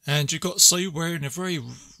 And you've got Sue wearing a very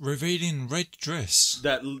revealing red dress.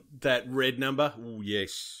 That red number? Oh,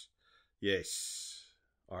 yes. Yes.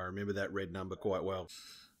 I remember that red number quite well.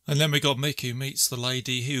 And then we got Mick, who meets the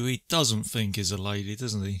lady who he doesn't think is a lady,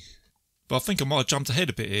 doesn't he? But I think I might have jumped ahead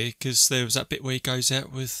a bit here, because there was that bit where he goes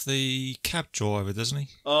out with the cab driver, doesn't he?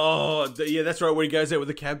 Oh, yeah, that's right, where he goes out with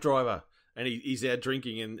the cab driver. And he's out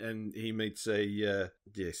drinking, and he meets a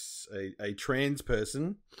trans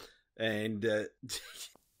person. And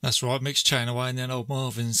That's right, Mick's chatting away, and then old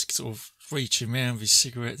Marvin's sort of reaching around with his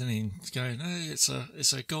cigarette, and he's going, hey, it's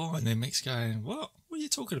a guy, and then Mick's going, what are you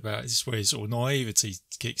talking about? This is where his sort of naivety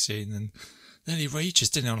kicks in, and then he reaches,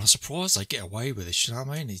 didn't he? I'm surprised they get away with this, you know what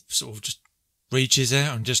I mean? He sort of just reaches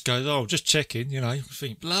out and just goes, oh, just checking, you know. You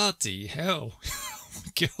think, bloody hell. Oh,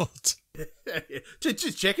 my God.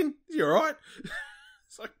 Just checking. You all right?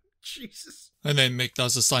 It's like, Jesus. And then Mick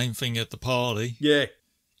does the same thing at the party. Yeah.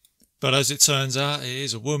 But as it turns out, it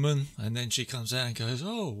is a woman, and then she comes out and goes,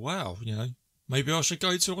 oh, wow, you know, maybe I should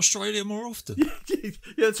go to Australia more often. Yeah,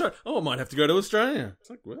 that's right. Oh, I might have to go to Australia. It's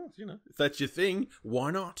like, well, you know, if that's your thing, why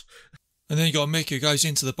not? And then you got Mick who goes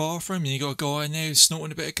into the bathroom, and you got a guy in there who's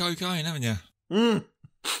snorting a bit of cocaine, haven't you? Mm.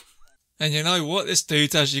 And you know what? This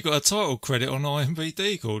dude's actually got a title credit on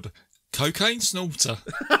IMDb called Cocaine Snorter.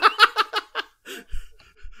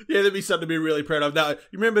 Yeah, that'd be something to be really proud of. Now,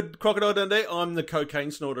 you remember Crocodile Dundee? I'm the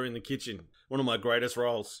cocaine snorter in the kitchen. One of my greatest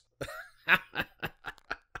roles.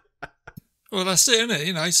 Well, that's it, isn't it?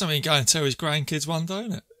 You know, something you go and tell his grandkids one day,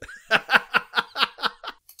 isn't it?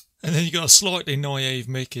 And then you got a slightly naive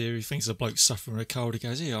Mick here who thinks the bloke's suffering a cold. He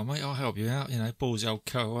goes, here, mate, I'll help you out. You know, balls the old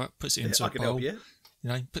coat up, puts it into a bowl. Help you. You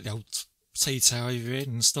know, put the old tea towel over your head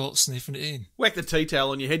and start sniffing it in. Whack the tea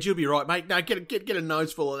towel on your head, you'll be right, mate. No, get a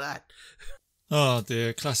nose full of that. Oh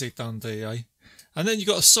dear, classic Dundee, eh? And then you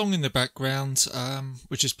got a song in the background,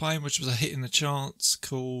 which is playing, which was a hit in the charts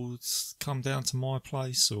called Come Down to My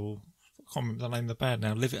Place, or I can't remember the name of the band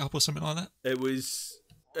now, Live It Up or something like that. It was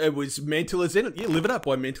Mental as Anything. Yeah, Live It Up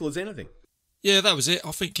by Mental as Anything. Yeah, that was it.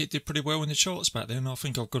 I think it did pretty well in the charts back then. I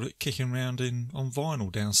think I've got it kicking around on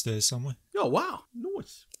vinyl downstairs somewhere. Oh, wow.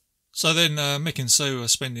 Nice. So then Mick and Sue are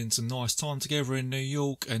spending some nice time together in New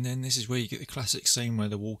York, and then this is where you get the classic scene where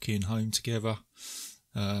they're walking home together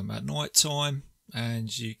at night time,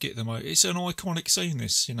 and you get them out. It's an iconic scene,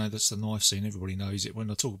 this. You know, that's the knife scene. Everybody knows it. When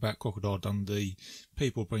I talk about Crocodile Dundee,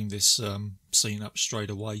 people bring this scene up straight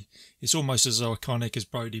away. It's almost as iconic as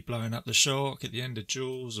Brody blowing up the shark at the end of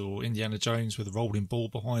Jaws, or Indiana Jones with a rolling ball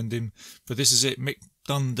behind him. But this is it, Mick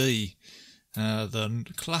Dundee. The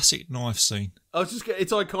classic knife scene.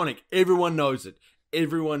 It's iconic. Everyone knows it.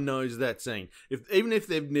 Everyone knows that scene. Even if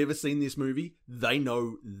they've never seen this movie, they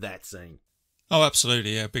know that scene. Oh,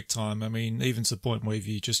 absolutely, yeah, big time. I mean, even to the point where if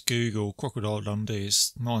you just Google Crocodile Dundee,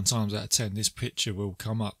 9 times out of 10, this picture will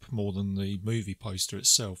come up more than the movie poster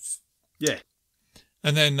itself. Yeah.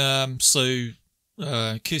 And then Sue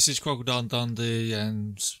kisses Crocodile Dundee,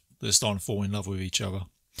 and they're starting to fall in love with each other.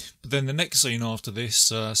 But then the next scene after this,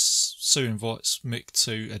 Sue invites Mick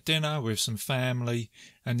to a dinner with some family,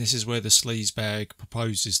 and this is where the sleazebag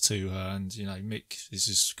proposes to her. And you know, Mick, this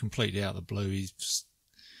is completely out of the blue.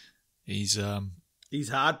 He's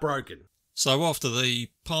heartbroken. So after the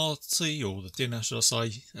party, or the dinner, should I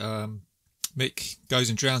say, Mick goes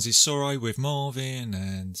and drowns his sorrow with Marvin,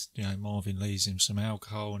 and you know, Marvin leaves him some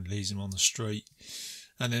alcohol and leaves him on the street.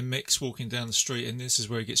 And then Mick's walking down the street, and this is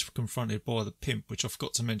where he gets confronted by the pimp, which I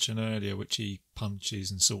forgot to mention earlier, which he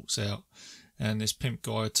punches and sorts out. And this pimp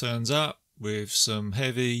guy turns up with some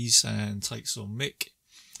heavies and takes on Mick.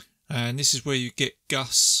 And this is where you get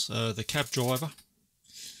Gus, the cab driver.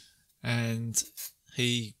 And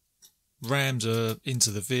he rams her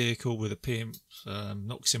into the vehicle with a pimp,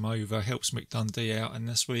 knocks him over, helps Mick Dundee out, and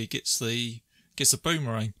that's where he gets the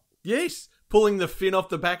boomerang. Yes! Pulling the fin off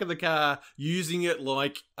the back of the car, using it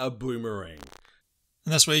like a boomerang.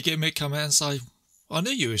 And that's where you get Mick come out and say, I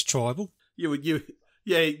knew you was tribal. You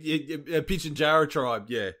Pinchinjara tribe,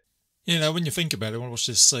 yeah. You know, when you think about it, when I watch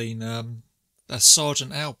this scene, that's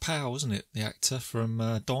Sergeant Al Powell, isn't it? The actor from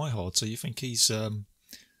Die Hard. So you think he's been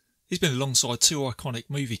alongside 2 iconic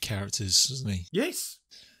movie characters, hasn't he? Yes.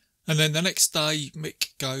 And then the next day,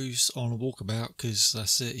 Mick goes on a walkabout because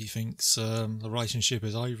that's it. He thinks the relationship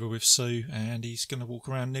is over with Sue, and he's going to walk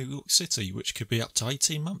around New York City, which could be up to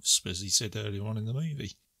 18 months, as he said earlier on in the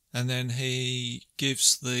movie. And then he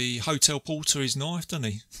gives the hotel porter his knife, doesn't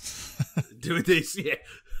he? Doing this, yeah.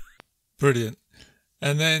 Brilliant.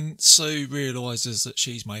 And then Sue realises that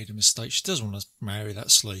she's made a mistake. She doesn't want to marry that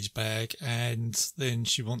sleazebag, and then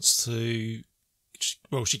she wants to...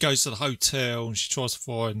 Well, she goes to the hotel and she tries to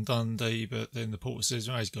find Dundee, but then the porter says,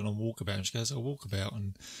 oh, he's gone on walkabout. And she goes, I'll walkabout.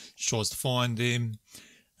 And she tries to find him.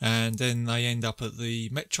 And then they end up at the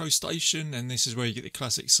metro station. And this is where you get the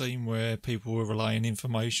classic scene where people are relaying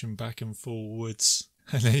information back and forwards.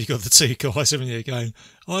 And then you got the 2 guys in there going,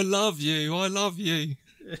 I love you, I love you.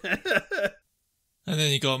 And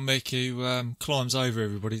then you got Mick who climbs over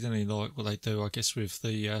everybody, doesn't he? Like what they do, I guess, with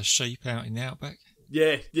the sheep out in the outback.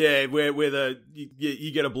 Yeah, where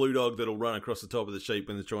you get a blue dog that'll run across the top of the sheep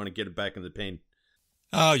when they're trying to get it back in the pen.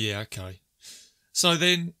 Oh, yeah, okay. So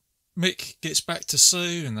then Mick gets back to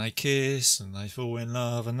Sue and they kiss and they fall in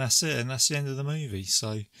love, and that's it, and that's the end of the movie.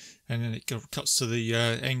 So, and then it cuts to the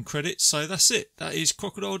end credits. So that's it. That is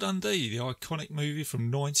Crocodile Dundee, the iconic movie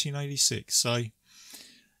from 1986. So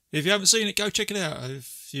if you haven't seen it, go check it out.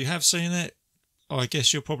 If you have seen it, I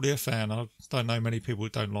guess you're probably a fan. I don't know many people who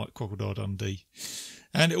don't like Crocodile Dundee.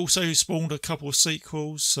 And it also spawned a couple of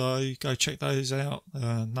sequels, so go check those out.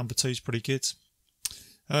 Number 2 is pretty good.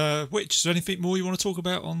 Which, is there anything more you want to talk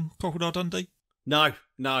about on Crocodile Dundee? No.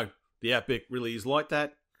 The epic really is like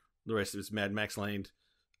that. The rest of it's Mad Max land,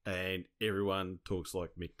 and everyone talks like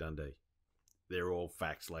Mick Dundee. They're all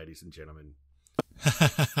facts, ladies and gentlemen.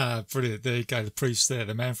 Brilliant. There you go. The proof's there.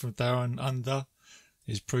 The man from Down Under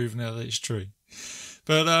is proving now that it's true.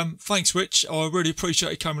 But thanks, Rich. I really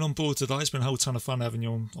appreciate you coming on board today. It's been a whole ton of fun having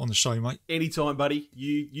you on the show, mate. Anytime, buddy.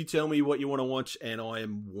 You tell me what you want to watch, and I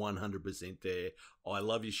am 100% there. I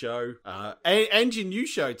love your show. And your new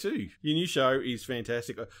show, too. Your new show is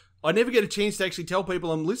fantastic. I never get a chance to actually tell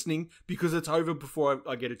people I'm listening because it's over before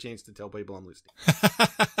I get a chance to tell people I'm listening.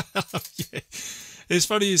 Yeah. It's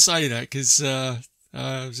funny you say that because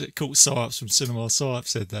was it called Psyops from Cinema? Psyops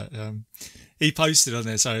said that. He posted on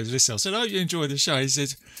there saying, listen, I said, oh, you enjoyed the show? He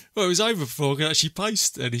said, well, it was over before I could actually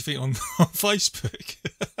post anything on Facebook.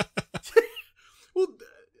 Well,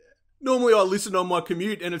 normally I listen on my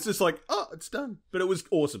commute and it's just like, oh, it's done. But it was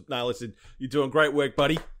awesome. No, listen, you're doing great work,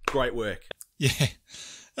 buddy. Great work. Yeah.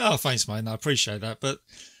 Oh, thanks, mate. No, I appreciate that. But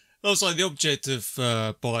also, the object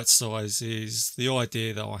of Bite Size is the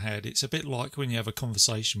idea that I had. It's a bit like when you have a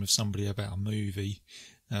conversation with somebody about a movie.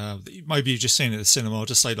 Maybe you've just seen it at the cinema, or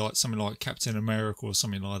just say like something like Captain America or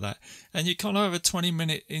something like that. And you kind of have a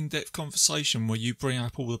 20-minute in-depth conversation where you bring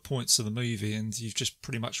up all the points of the movie and you've just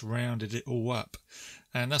pretty much rounded it all up.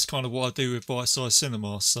 And that's kind of what I do with Bite Size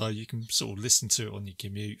Cinema. So you can sort of listen to it on your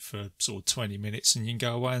commute for sort of 20 minutes and you can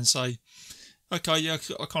go away and say, okay, yeah,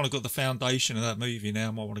 I kind of got the foundation of that movie now.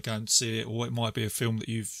 I might want to go and see it, or it might be a film that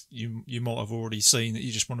you might have already seen that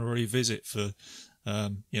you just want to revisit for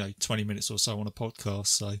 20 minutes or so on a podcast.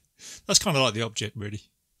 So that's kind of like the object, really.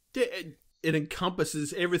 Yeah, it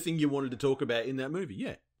encompasses everything you wanted to talk about in that movie.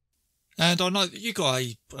 Yeah. And I know that you got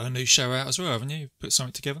a new show out as well, haven't you? Put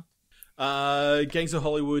something together. Gangs of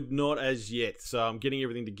Hollywood, not as yet. So I'm getting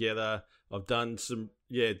everything together. I've done some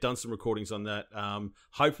recordings on that.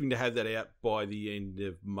 Hoping to have that out by the end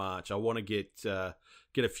of March. I want to get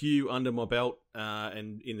a few under my belt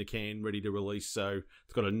and in the can, ready to release. So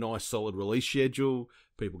it's got a nice, solid release schedule.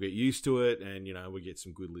 People get used to it, and we get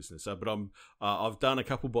some good listeners. So, but I've done a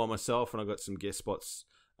couple by myself, and I've got some guest spots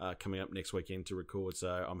coming up next weekend to record.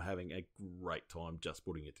 So I'm having a great time just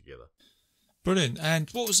putting it together. Brilliant. And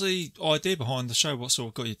what was the idea behind the show? What sort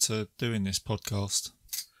of got you to doing this podcast?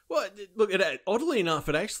 Well, look, oddly enough,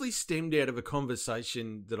 it actually stemmed out of a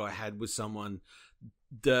conversation that I had with someone.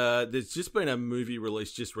 There's just been a movie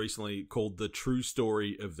released just recently called The True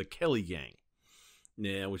Story of the Kelly Gang.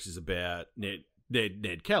 Now, which is about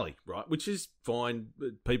Ned Kelly, right? Which is fine.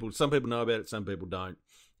 Some people know about it, some people don't.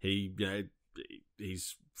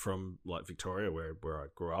 He's from like Victoria, where I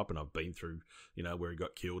grew up, and I've been through, where he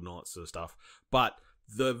got killed and all that sort of stuff. But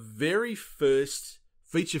the very first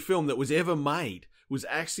feature film that was ever made was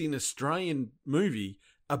actually an Australian movie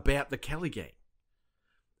about the Kelly Gang.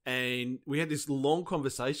 And we had this long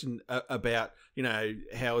conversation about,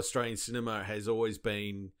 how Australian cinema has always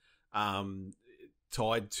been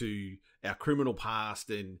tied to our criminal past,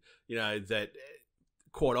 and, that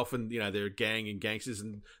quite often, they're a gang and gangsters,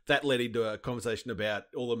 and that led into a conversation about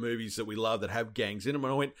all the movies that we love that have gangs in them.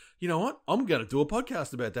 And I went, you know what? I'm going to do a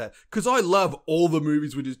podcast about that, because I love all the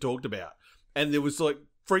movies we just talked about. And there was like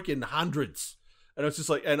freaking hundreds. And it's just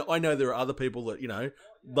like, and I know there are other people that,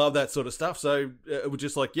 love that sort of stuff. So it was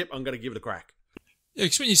just like, yep, I'm going to give it a crack. Yeah,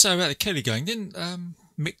 because when you say about the Kelly Gang, didn't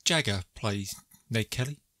Mick Jagger play Ned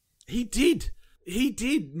Kelly? He did.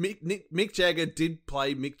 Mick Jagger did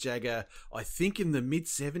play Mick Jagger, I think in the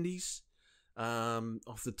mid-70s,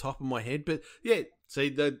 off the top of my head. But yeah,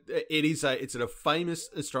 see, it's a famous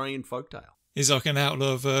Australian folktale. He's like an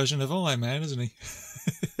outlaw version of Iron Man, isn't he?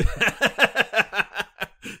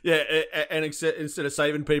 Yeah, and instead of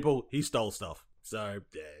saving people, he stole stuff. So,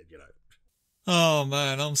 yeah, Oh,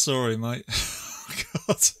 man, I'm sorry, mate.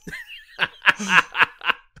 God.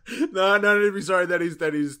 No, don't be sorry. That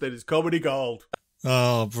is comedy gold.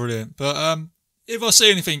 Oh, brilliant. But if I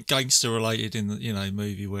see anything gangster related in the,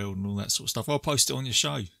 movie world and all that sort of stuff, I'll post it on your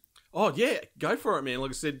show. Oh, yeah, go for it, man.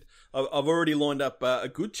 Like I said, I've already lined up a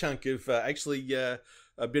good chunk of a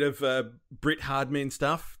bit of Brit Hardman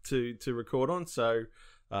stuff to record on. So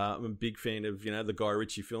I'm a big fan of, the Guy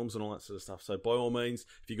Ritchie films and all that sort of stuff. So by all means,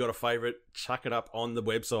 if you got a favourite, chuck it up on the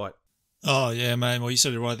website. Oh, yeah, man. Well, you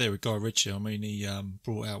said it right there with Guy Ritchie. I mean, he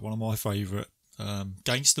brought out one of my favourite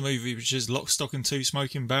gangster movie, which is Lock, Stock and Two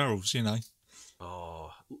Smoking Barrels,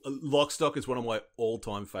 Oh, Lock, Stock is one of my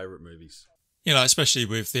all-time favourite movies. Especially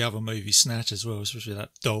with the other movie Snatch as well, especially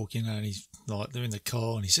that dog, and he's like, they're in the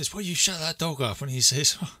car and he says, well, you shut that dog up. And he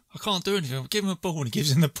says, oh, I can't do anything. I'll give him a ball. And he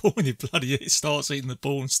gives him the ball and he bloody starts eating the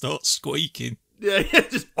ball and starts squeaking. Yeah,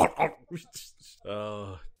 just...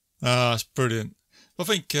 Oh. Ah, it's brilliant. I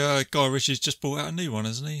think Guy Ritchie's just brought out a new one,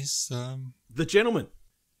 hasn't he? The Gentleman.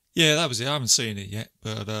 Yeah, that was it. I haven't seen it yet,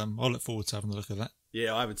 but I'll look forward to having a look at that.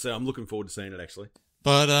 Yeah, I haven't seen it. I'm looking forward to seeing it, actually.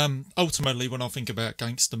 But ultimately, when I think about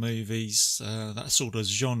gangster movies, that sort of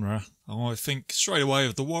genre, I think straight away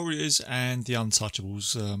of The Warriors and The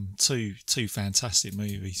Untouchables, two fantastic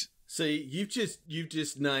movies. See, you've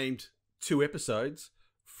just named 2 episodes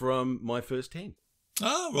from my first 10.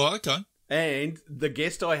 Oh, right, okay. And the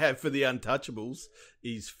guest I have for The Untouchables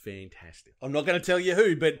is fantastic. I'm not going to tell you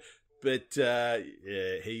who, but yeah,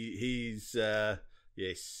 he's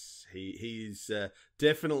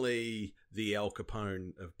definitely the Al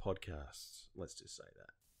Capone of podcasts. Let's just say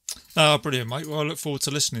that. Oh, brilliant, mate. Well, I look forward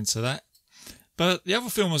to listening to that. But the other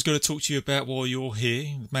film I was going to talk to you about while you're here,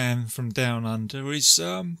 The Man from Down Under, is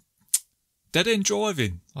Dead End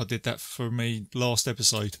Driving. I did that for me last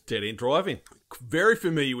episode. Dead End Driving. Very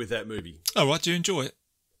familiar with that movie. Oh, right. Do you enjoy it?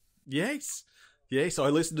 Yes. Yes, I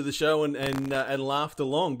listened to the show and laughed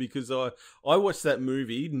along because I watched that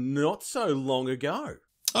movie not so long ago.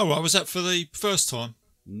 Oh, right. Was that for the first time?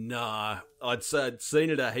 Nah, I'd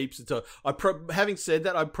seen it a heaps of times. Having said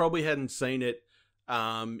that, I probably hadn't seen it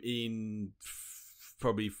in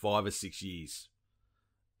probably 5 or 6 years.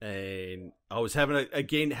 And I was having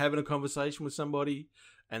a conversation with somebody,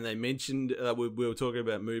 and they mentioned we were talking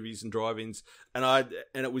about movies and drive-ins, and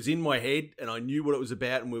it was in my head, and I knew what it was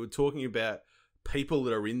about, and we were talking about people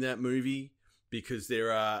that are in that movie because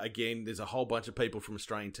there's a whole bunch of people from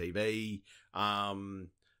Australian TV.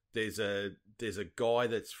 There's a guy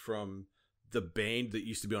that's from the band that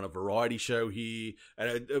used to be on a variety show here,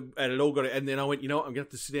 and it all got. And then I went, I'm going to have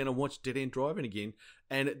to sit down and watch Dead End Driving again.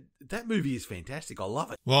 And that movie is fantastic. I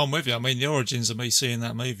love it. Well, I'm with you. I mean, the origins of me seeing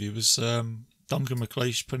that movie was Duncan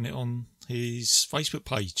McLeish putting it on his Facebook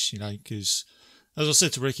page, because, as I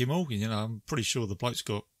said to Ricky Morgan, I'm pretty sure the bloke's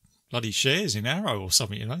got bloody shares in Arrow or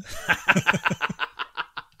something,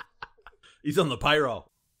 He's on the payroll.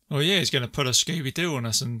 Well, yeah, he's going to put a Scooby-Doo on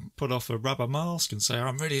us and put off a rubber mask and say,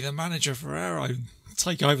 I'm really the manager for Arrow,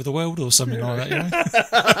 take over the world or something like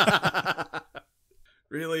that,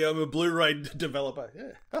 Really, I'm a Blu-ray developer.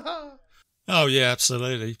 Yeah. Oh, yeah,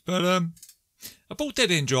 absolutely. But I bought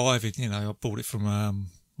Dead End Driving, I bought it from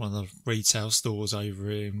one of the retail stores over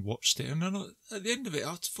here and watched it. And then at the end of it,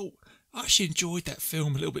 I thought, I actually enjoyed that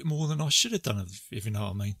film a little bit more than I should have done, if you know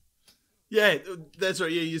what I mean. Yeah, that's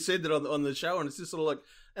right. Yeah, you said that on the show, and it's just sort of like...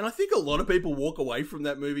 And I think a lot of people walk away from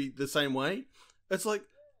that movie the same way. It's like,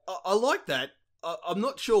 I like that. I'm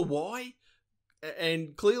not sure why.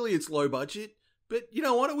 And clearly it's low budget. But you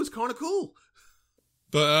know what? It was kind of cool.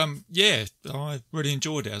 But, yeah, I really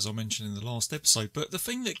enjoyed it, as I mentioned in the last episode. But the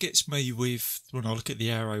thing that gets me with, when I look at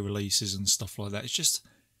the Arrow releases and stuff like that, it's just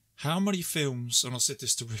how many films, and I said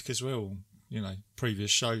this to Rick as well,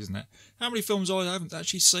 previous shows and that, how many films I haven't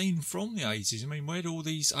actually seen from the 80s? I mean, where do all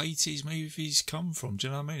these 80s movies come from? Do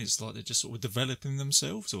you know what I mean? It's like they're just sort of developing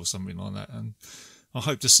themselves or something like that. And I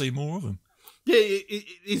hope to see more of them. Yeah,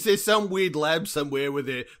 is there some weird lab somewhere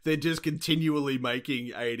where they're just continually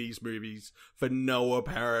making 80s movies for no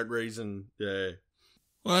apparent reason? Yeah.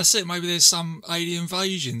 Well, that's it. Maybe there's some alien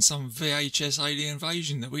invasion, some VHS alien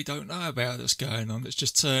invasion that we don't know about that's going on, that's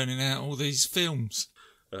just turning out all these films.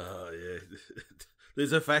 Oh, yeah.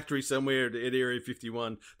 There's a factory somewhere at Area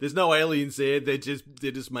 51. There's no aliens there. They're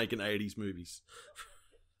just making 80s movies.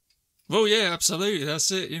 Well, yeah, absolutely. That's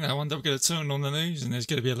it. One day I'm going to turn on the news and there's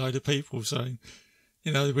going to be a load of people saying,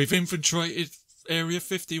 we've infiltrated Area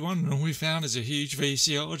 51 and all we found is a huge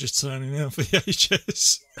VCR just turning out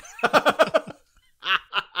VHS.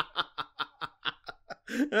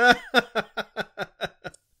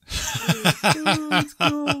 It's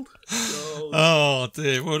cold. Oh,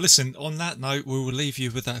 dear. Well, listen, on that note, we will leave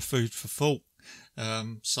you with that food for thought.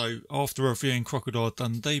 So after reviewing Crocodile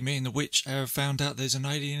Dundee, me and the Witch have found out there's an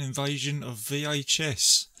alien invasion of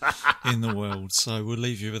VHS in the world. So we'll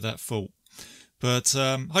leave you with that thought. But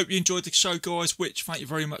hope you enjoyed the show, guys. Witch, thank you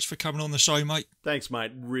very much for coming on the show, mate. Thanks,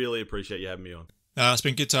 mate. Really appreciate you having me on. It's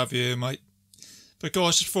been good to have you here, mate. But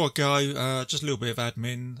guys, just before I go, just a little bit of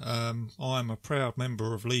admin. I am a proud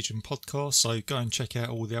member of Legion Podcast, so go and check out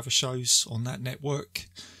all the other shows on that network.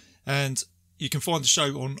 And you can find the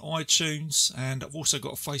show on iTunes, and I've also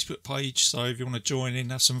got a Facebook page, so if you want to join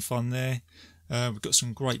in, have some fun there. We've got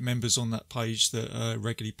some great members on that page that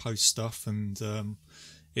regularly post stuff, and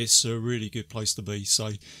it's a really good place to be.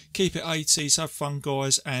 So keep it 80s, have fun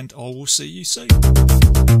guys, and I will see you soon.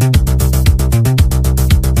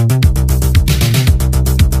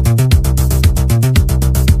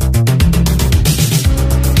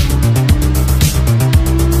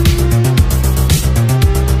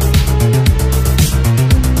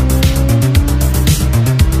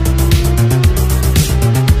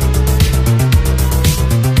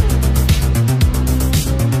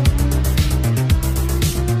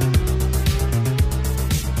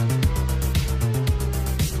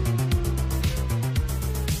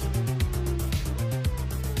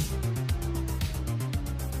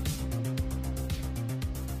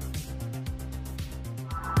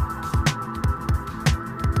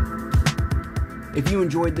 If you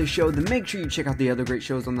enjoyed this show, then make sure you check out the other great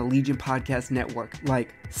shows on the Legion Podcast Network,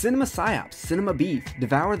 like Cinema Psyops, Cinema Beef,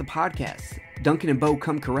 Devour the Podcast, Duncan and Bo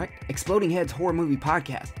Come Correct, Exploding Heads Horror Movie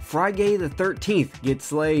Podcast, Friday the 13th, Get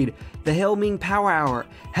Slayed, The Helming Power Hour,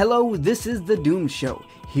 Hello, This is the Doom Show,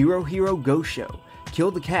 Hero Hero Go Show,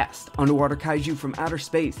 Kill the Cast, Underwater Kaiju from Outer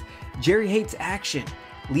Space, Jerry Hates Action,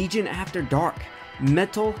 Legion After Dark,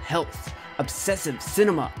 Mental Health, Obsessive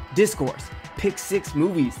Cinema, Discourse, Pick 6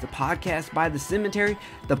 Movies, the podcast by The Cemetery,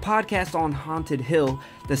 the podcast on Haunted Hill,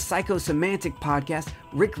 the Psychosemantic Podcast,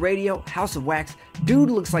 Rick Radio, House of Wax,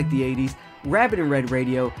 Dude Looks Like the 80's, Rabbit and Red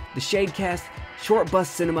Radio, the Shadecast, Short Bus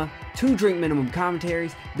Cinema, 2 Drink Minimum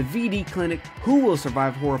Commentaries, the VD Clinic, Who Will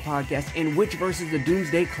Survive Horror Podcast, and Witch vs. the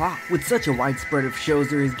Doomsday Clock. With such a wide spread of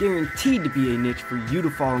shows, there is guaranteed to be a niche for you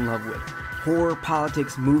to fall in love with. Horror,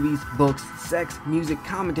 politics, movies, books, sex, music,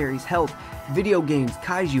 commentaries, health, video games,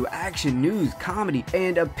 kaiju, action, news, comedy,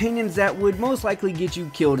 and opinions that would most likely get you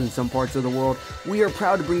killed in some parts of the world. We are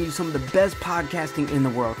proud to bring you some of the best podcasting in the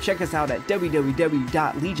world. Check us out at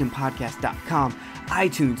www.legionpodcast.com,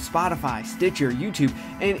 iTunes, Spotify, Stitcher, YouTube,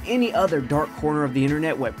 and any other dark corner of the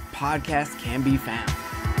internet where podcasts can be found.